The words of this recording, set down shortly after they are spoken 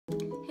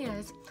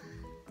anyways,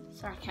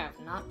 sorry I have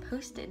not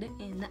posted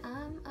in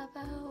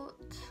about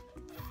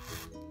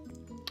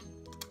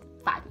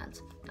 5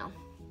 months. No,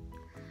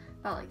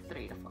 about like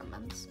 3 to 4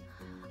 months.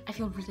 I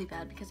feel really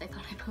bad because I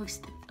thought I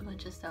posted a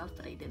bunch of stuff,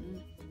 but I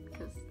didn't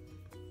because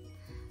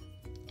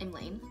I'm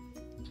lame.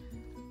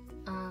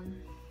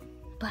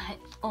 But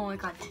oh my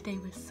god, today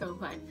was so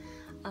fun.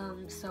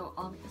 So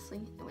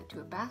obviously I went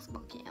to a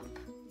basketball camp.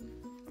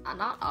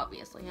 Not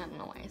obviously, I don't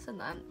know why I said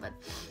that, but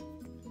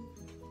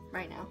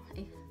right now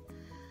I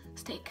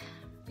steak,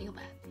 feel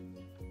bad.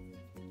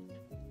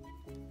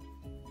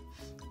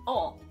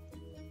 Oh,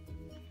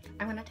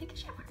 I'm gonna take a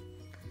shower.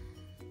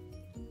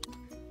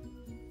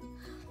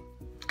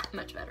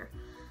 Much better.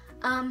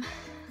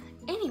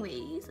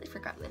 Anyways, I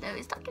forgot what I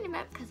was talking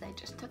about because I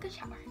just took a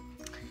shower.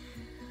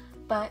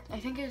 But I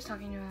think I was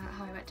talking about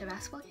how I went to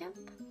basketball camp.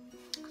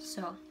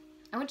 So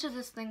I went to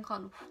this thing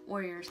called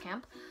Warriors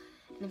Camp.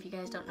 And if you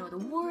guys don't know the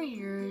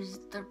Warriors,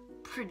 they're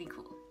pretty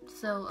cool.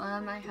 So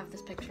I have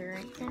this picture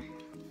right here.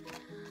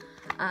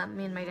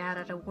 Me and my dad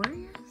at a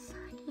Warriors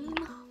game.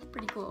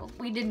 Pretty cool.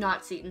 We did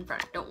not sit in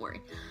front, don't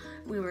worry.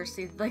 We were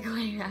seated like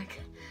way back.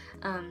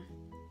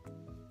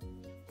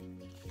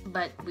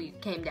 But we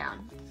came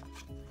down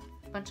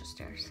a bunch of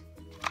stairs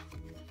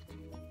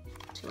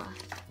to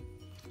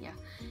yeah,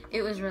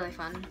 it was really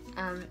fun.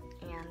 And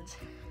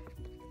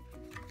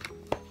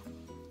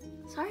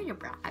sorry to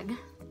brag,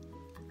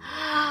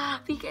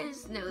 you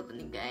guys know the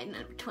new guy,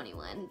 number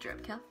 21,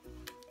 Jerebko.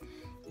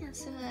 Yeah,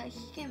 so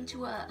he came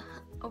to a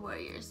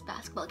Warriors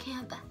basketball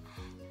camp.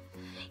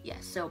 Yeah,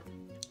 so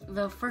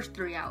the first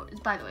 3 hours,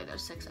 by the way,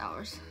 there's 6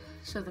 hours.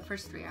 So the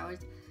first 3 hours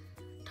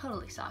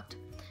totally sucked.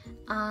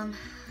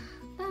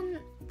 Then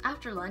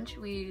after lunch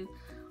we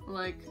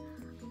like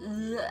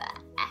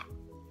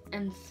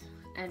and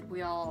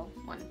we all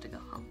wanted to go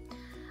home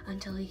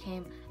until he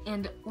came,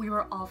 and we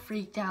were all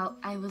freaked out.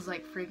 I was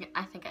like freaking,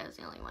 I think I was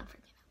the only one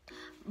freaking out.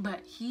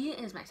 But he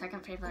is my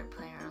second favorite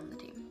player on the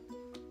team.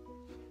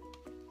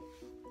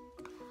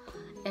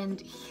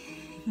 And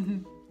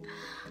he,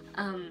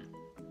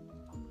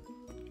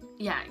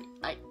 yeah,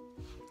 like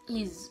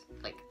he's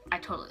like, I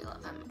totally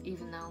love him,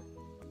 even though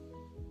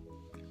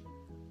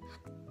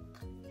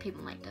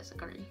people might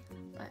disagree,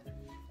 but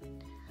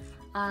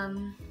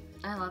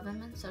I love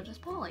him, and so does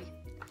Polly.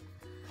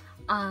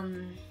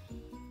 And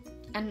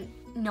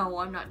no,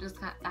 I'm not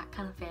just that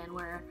kind of fan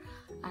where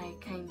I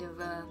kind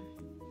of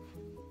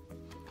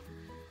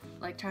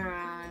like turn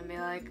around and be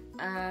like,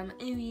 oh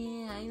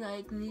yeah, I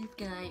like this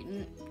guy,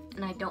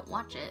 and I don't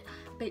watch it,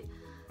 but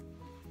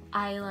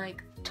I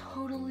like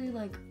totally,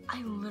 like,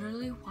 I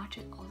literally watch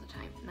it all the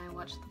time, and I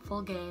watch the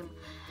full game.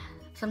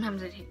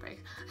 Sometimes I take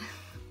breaks.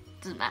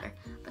 Doesn't matter,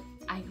 but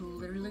I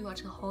literally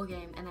watch the whole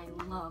game, and I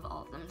love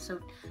all of them. So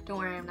don't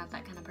worry, I'm not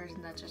that kind of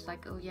person that's just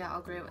like, oh yeah, I'll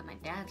agree with what my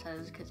dad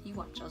says because he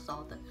watches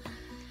all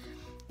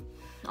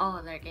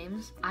of their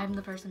games. I'm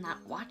the person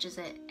that watches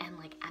it and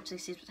like actually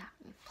sees what's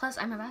happening. Plus,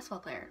 I'm a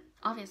basketball player.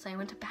 Obviously, I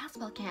went to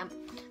basketball camp,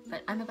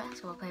 but I'm a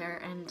basketball player,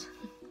 and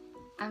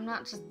I'm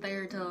not just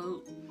there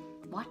to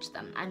watch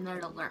them. I'm there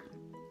to learn.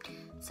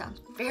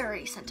 Sounds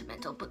very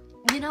sentimental, but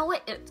you know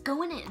what? It's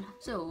going in.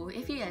 So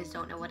if you guys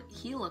don't know what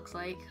he looks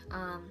like,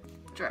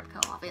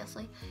 Jerebko,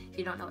 obviously. If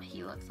you don't know what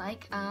he looks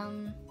like,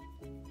 I'll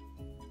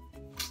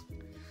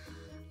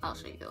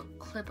show you a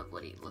clip of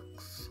what he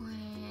looks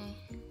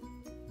like.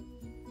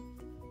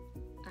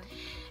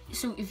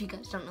 So if you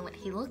guys don't know what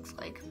he looks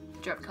like,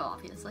 Jerebko,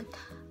 obviously,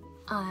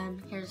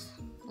 here's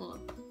a little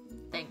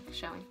thing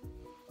showing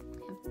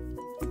him.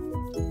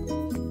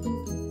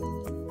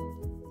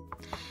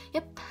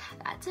 Yep,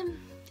 that's him.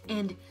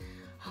 And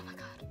oh my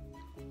god,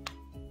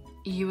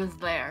 he was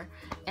there,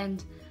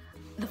 and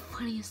the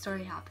funniest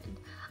story happened.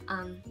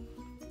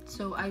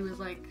 So I was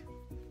like,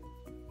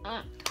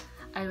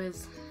 I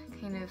was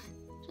kind of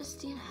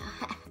just, you know,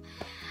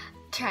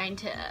 trying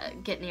to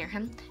get near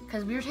him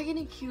because we were taking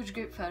a huge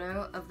group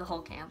photo of the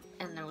whole camp,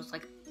 and there was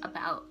like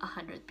about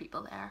 100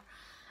 people there,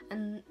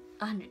 and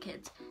 100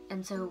 kids,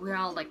 and so we were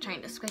all like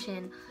trying to squish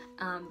in,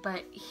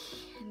 but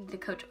the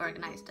coach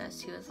organized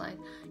us. He was like,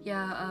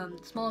 yeah,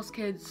 smallest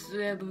kids,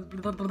 blah,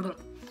 blah, blah, blah,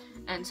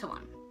 and so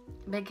on.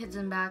 Big kids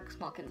in back,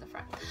 small kids in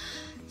front.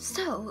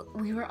 So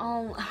we were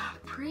all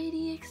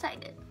pretty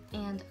excited,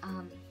 and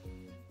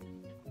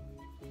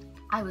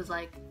I was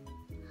like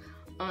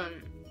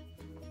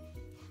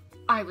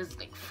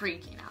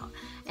freaking out,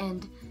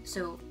 and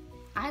so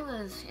I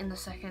was in the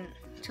second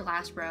to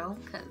last row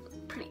because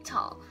pretty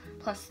tall.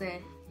 Plus the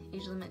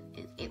age limit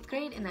is 8th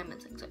grade, and I'm in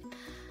 6th grade.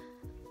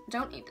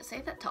 Don't need to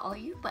say that to all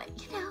you, but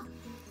you know.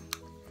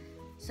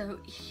 So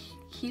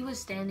he was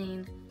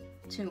standing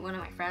to one of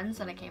my friends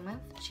that I came with.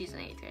 She's in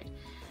 8th grade.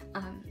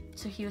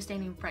 So he was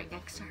standing right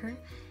next to her,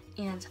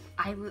 and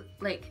I would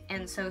like,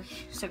 and so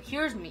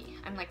here's me.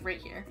 I'm like right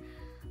here,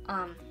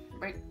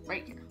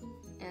 right here,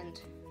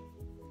 and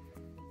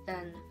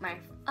then my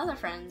other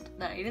friend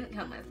that I didn't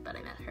come with, but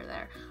I met her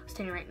there, was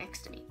standing right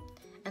next to me,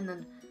 and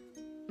then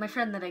my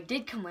friend that I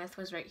did come with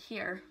was right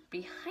here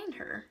behind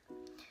her,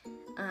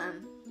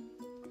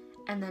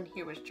 and then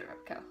here was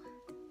Jerebko.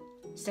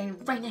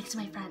 standing right next to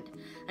my friend.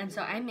 And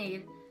so I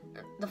made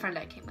the friend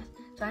I came with.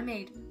 So I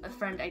made a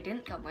friend I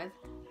didn't come with.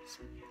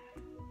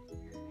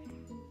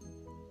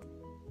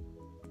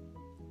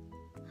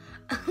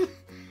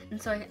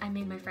 And so I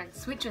made my friend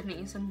switch with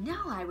me. So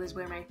now I was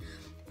where my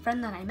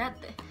friend that I met.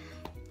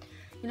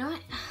 You know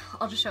what?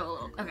 I'll just show a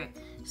little. Okay,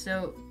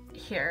 so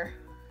here.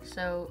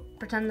 So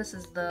pretend this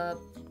is the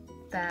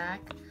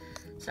back.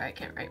 Sorry, I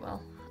can't write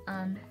well.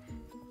 And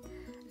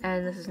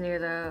this is near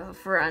the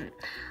front.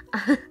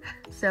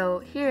 So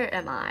here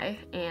am I,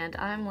 and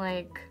I'm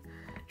like,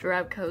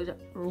 Jerebko's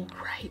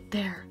right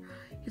there.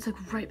 He's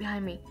like right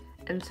behind me.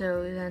 And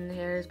so then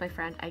here's my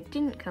friend I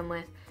didn't come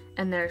with,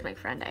 and there's my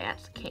friend I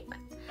actually came with.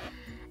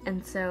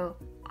 And so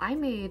I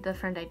made the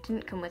friend I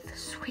didn't come with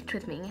switch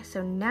with me,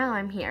 so now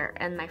I'm here,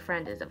 and my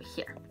friend is over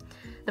here.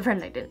 The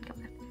friend I didn't come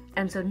with.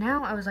 And so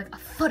now I was like a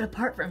foot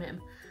apart from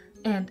him,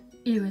 and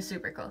it was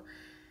super cool.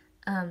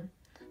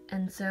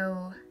 And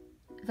so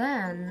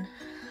then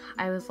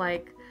I was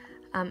like,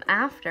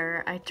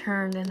 after I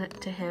turned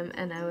to him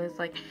and I was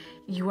like,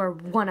 you are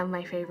one of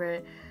my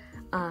favorite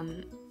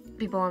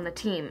people on the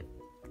team.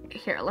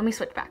 Here, let me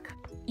switch back.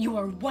 You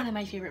are one of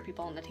my favorite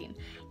people on the team.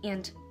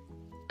 And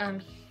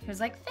he was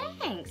like,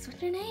 thanks,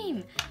 what's your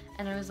name?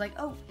 And I was like,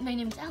 oh, my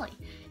name's Ellie.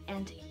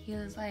 And he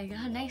was like,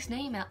 oh, nice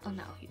name. Oh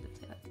no, he didn't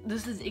say that.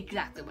 This is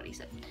exactly what he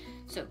said.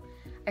 So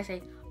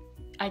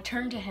I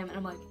turned to him and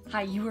I'm like,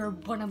 hi, you are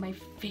one of my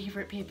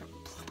favorite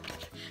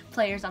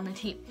players on the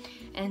team.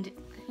 And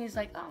he's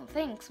like, oh,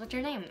 thanks, what's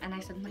your name? And I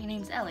said, my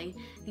name's Ellie.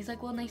 He's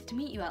like, well, nice to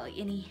meet you,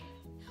 Ellie. And he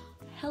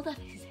held out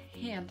his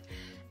hand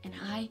and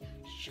I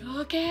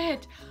shook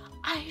it.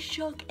 I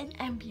shook an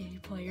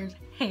NBA player's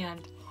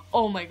hand.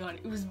 Oh my god,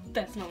 it was the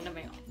best moment of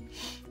my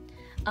life.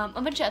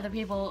 A bunch of other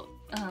people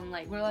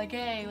like were like,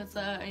 hey, what's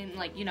up? And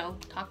like, you know,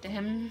 talk to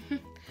him.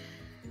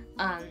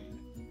 And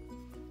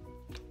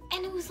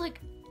it was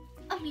like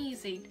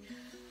amazing.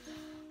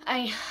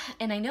 I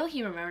know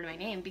he remembered my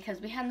name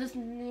because we had this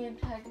name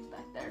tags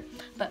back there.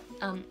 But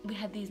we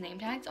had these name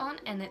tags on,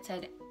 and it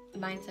said,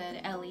 mine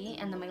said Ellie,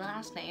 and then my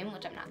last name,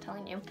 which I'm not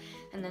telling you,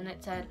 and then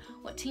it said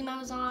what team I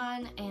was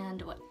on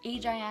and what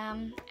age I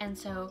am. And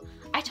so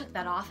I took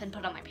that off and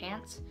put on my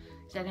pants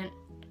because I didn't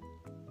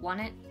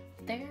want it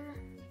there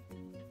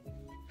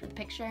for the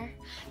picture.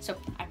 So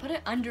I put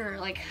it under,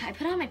 like, I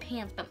put it on my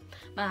pants, but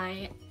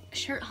my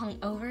shirt hung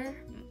over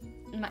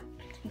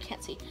you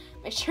can't see.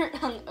 My shirt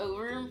hung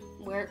over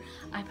where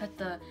I put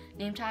the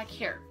name tag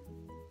here.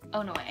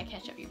 Oh no, wait, I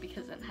can't show you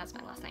because it has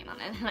my last name on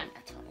it, and I'm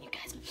not telling you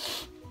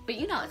guys. But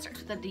you know it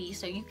starts with a D,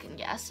 so you can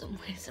guess.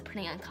 It's a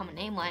pretty uncommon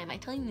name. Why am I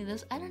telling you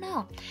this? I don't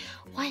know.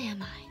 Why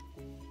am I?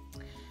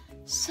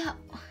 So,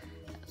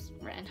 that was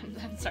random.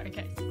 I'm sorry,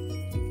 guys.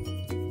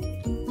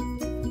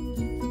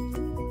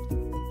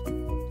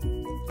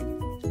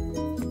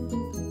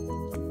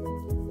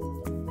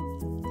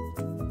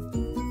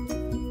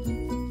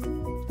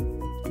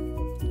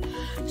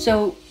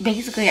 So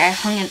basically I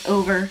hung it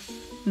over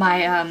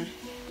my,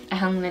 I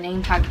hung the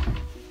name tag.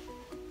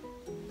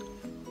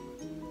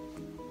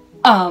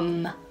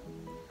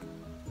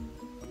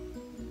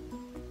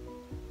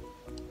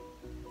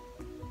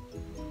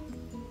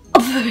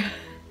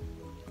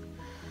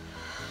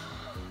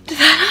 Did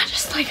that not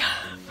just like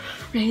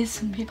raise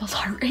some people's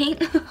heart rate?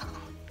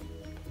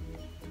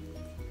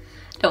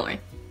 Don't worry,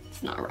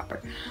 it's not a robber.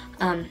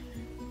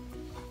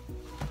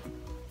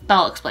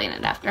 I'll explain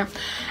it after.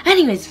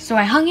 Anyways, so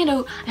I hung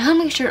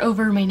my shirt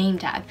over my name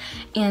tag,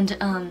 and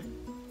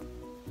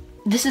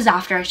this is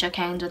after I shook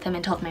hands with him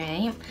and told my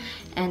name,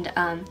 and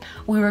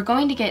we were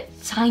going to get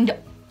signed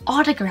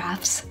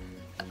autographs,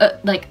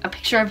 like a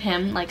picture of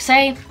him, like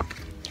say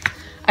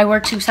I were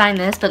to sign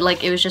this, but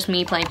like it was just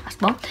me playing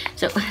basketball,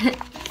 so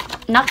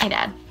not my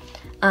dad,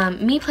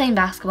 me playing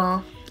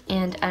basketball,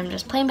 and I'm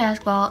just playing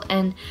basketball,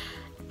 and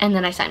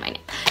then I signed my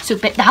name. So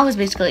but that was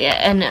basically it,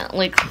 and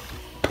like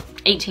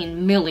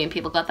 18 million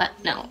people got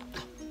that. No,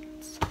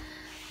 it's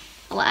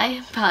a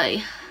lie.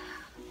 Probably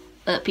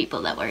the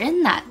people that were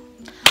in that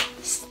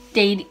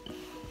stadium.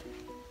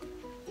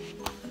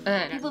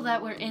 People that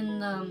were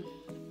in the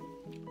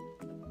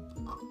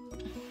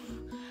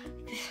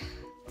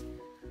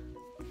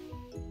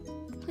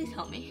please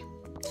help me.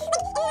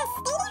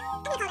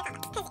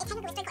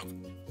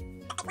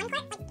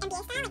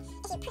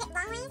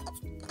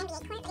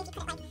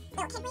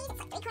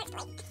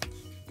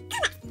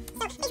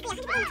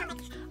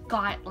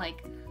 Got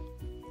like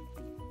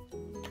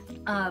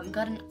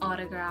got an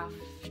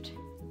autographed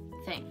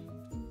thing.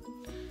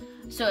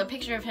 So a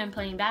picture of him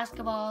playing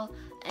basketball,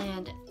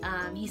 and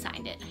he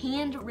signed it.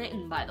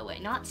 Handwritten, by the way,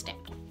 not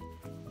stamped.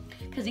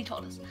 Because he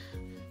told us.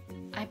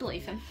 I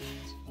believe him.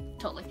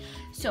 Totally.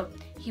 So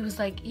he was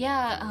like,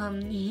 yeah,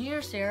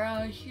 here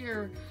Sarah,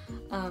 here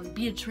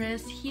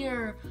Beatrice,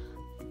 here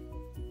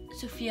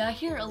Sophia,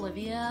 here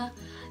Olivia,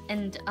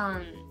 and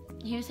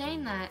he was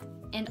saying that,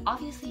 and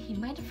obviously he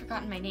might have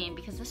forgotten my name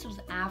because this was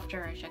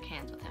after I shook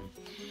hands with him.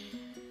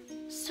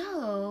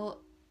 So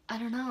I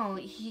don't know,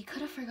 he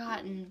could have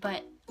forgotten,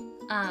 but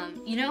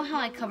you know how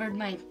I covered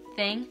my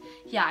thing?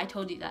 Yeah, I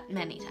told you that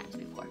many times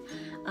before.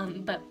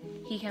 But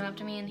he came up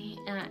to me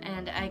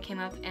and I came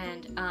up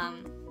and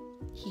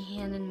he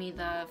handed me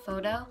the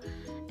photo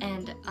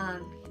and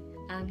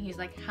he's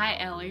like, "Hi,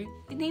 Ellie,"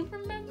 and he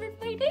remembered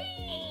my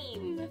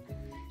name.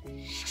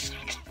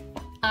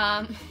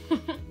 I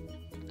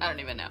don't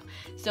even know.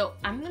 So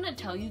I'm gonna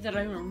tell you that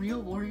I'm a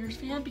real Warriors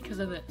fan because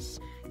of this.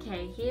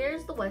 Okay,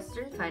 here's the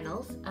Western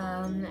Finals.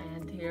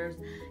 And here's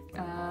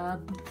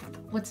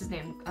what's his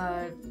name?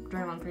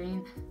 Draymond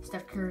Green,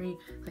 Steph Curry,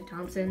 Klay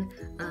Thompson,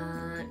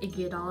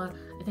 Iguodala,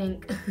 I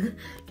think,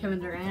 Kevin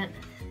Durant.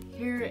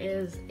 Here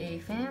is a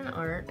fan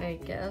art, I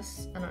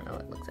guess. I don't know,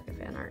 it looks like a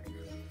fan art,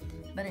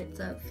 but it's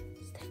of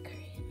Steph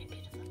Curry.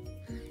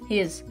 Beautiful. He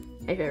is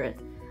my favorite.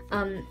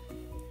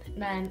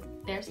 Then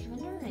there's Kevin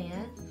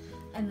Durant,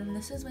 and then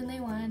this is when they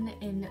won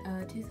in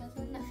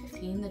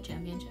 2015 the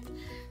championship.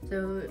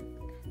 So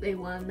they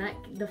won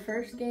the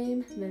first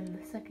game, then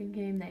the second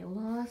game they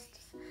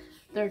lost,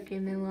 third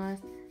game they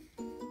lost,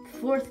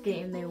 fourth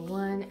game they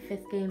won,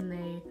 fifth game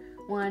they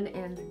won,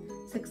 and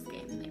sixth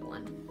game they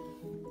won.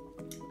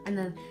 And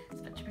then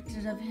there's a bunch of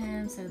pictures of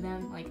him, so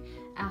then right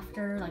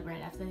after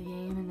the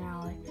game, and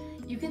now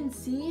you can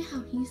see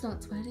how he's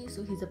not sweaty,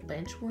 so he's a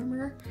bench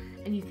warmer,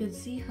 and you can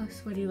see how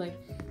sweaty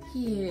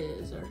he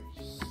is, or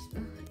it's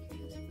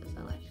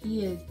not like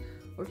he is,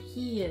 or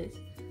he is.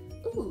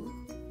 Ooh.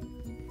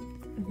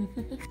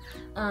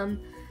 And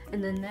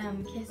then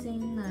them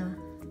kissing the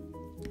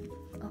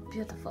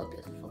beautiful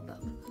bow.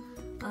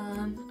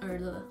 Or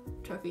the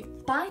trophy.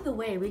 By the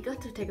way, we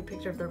got to take a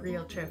picture of the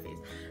real trophies,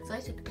 so I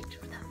took a picture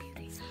of that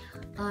beauty.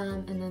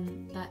 And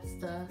then that's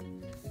the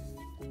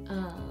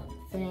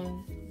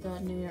thing,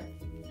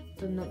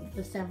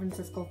 the San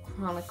Francisco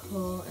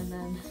Chronicle, and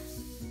then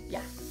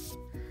yeah.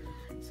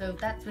 So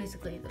that's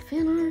basically the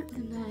fan art,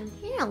 and then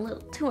a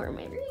little tour of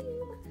my room.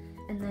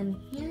 And then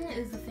here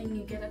is the thing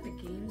you get at the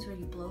games where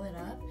you blow it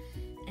up,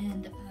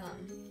 and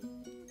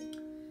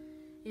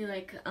you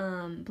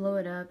blow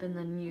it up, and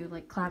then you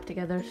clap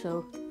together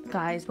so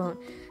guys that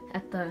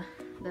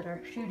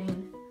are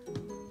shooting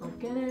won't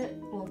get it.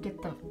 We'll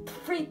get the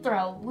free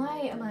throw. Why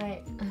am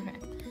I okay?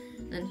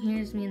 Then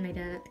here's me and my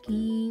dad at the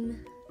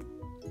game.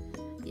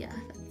 Yeah,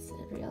 that's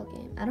a real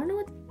game. I don't know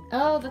what.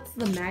 Oh, that's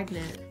the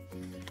magnet.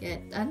 Yeah,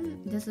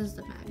 this is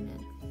the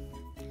magnet.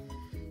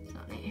 It's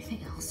not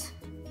anything else.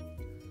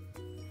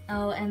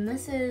 Oh, and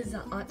this is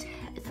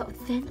it's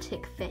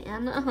authentic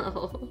fan.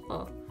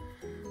 Oh.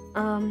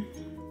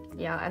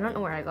 Yeah, I don't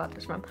know where I got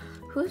this from.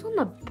 Who's on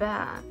the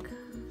back?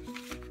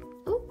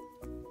 Oh,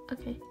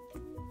 okay.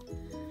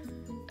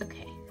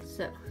 Okay,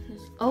 so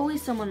there's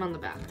always someone on the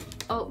back.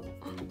 Oh,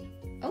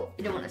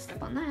 you don't want to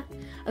step on that.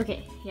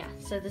 Okay, yeah,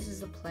 so this is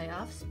the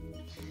playoffs.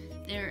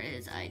 There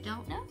is, I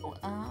don't know,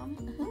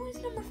 who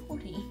is number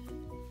 40?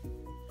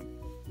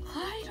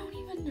 I don't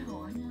even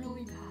know, I'm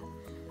really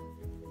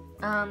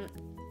bad.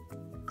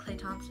 Klay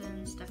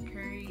Thompson, Steph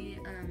Curry,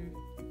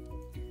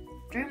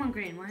 Draymond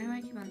Green, why do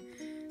I keep on?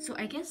 So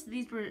I guess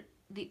these were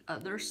the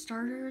other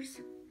starters,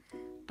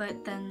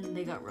 but then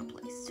they got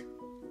replaced,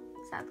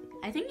 sadly.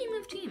 I think he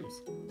moved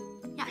teams.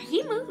 Yeah,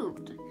 he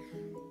moved.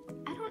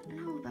 I don't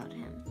know about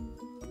him.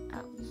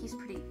 Oh, he's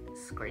pretty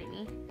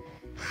screamy.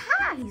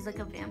 Ha! He's like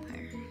a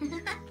vampire.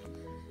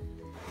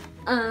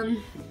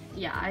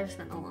 Yeah, I've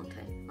spent a long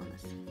time on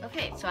this.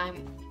 Okay, so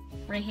I'm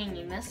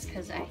rehanging this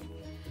because I'm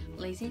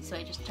lazy, so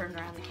I just turned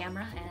around the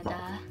camera and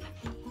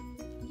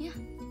yeah.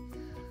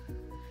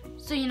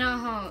 So you know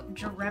how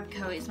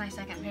Jerebko is my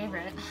second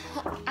favorite.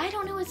 I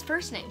don't know his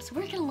first name, so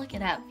we're gonna look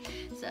it up.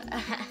 So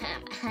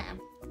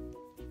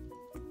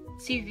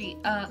Siri,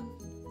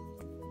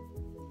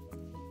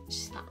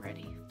 she's not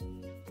ready.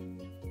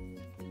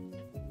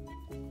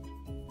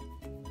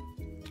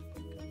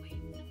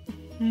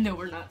 No,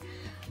 we're not.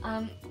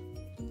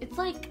 It's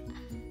like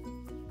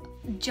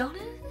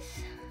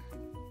Jonas?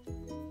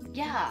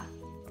 Yeah,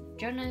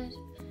 Jonas.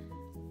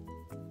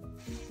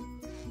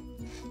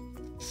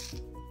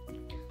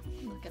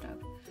 Look it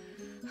up.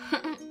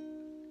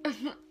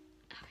 Okay.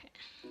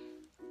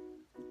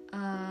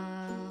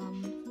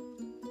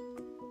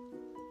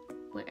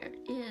 Where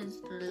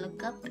is the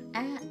lookup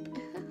app?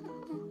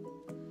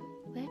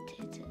 Where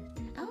is it?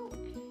 Oh.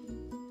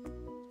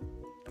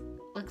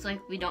 Looks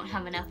like we don't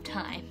have enough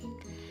time.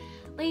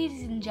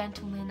 Ladies and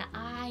gentlemen,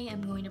 I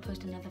am going to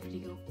post another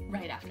video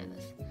right after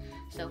this.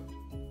 So,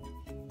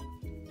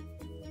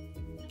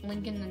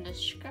 link in the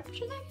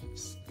description, I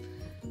guess?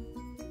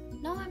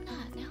 No, I'm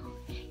not. No.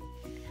 Okay.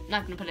 I'm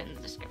not going to put it in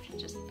the description.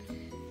 Just,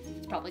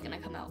 it's probably going to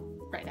come out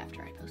right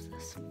after I post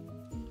this.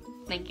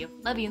 Thank you.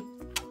 Love you.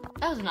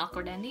 That was an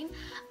awkward ending.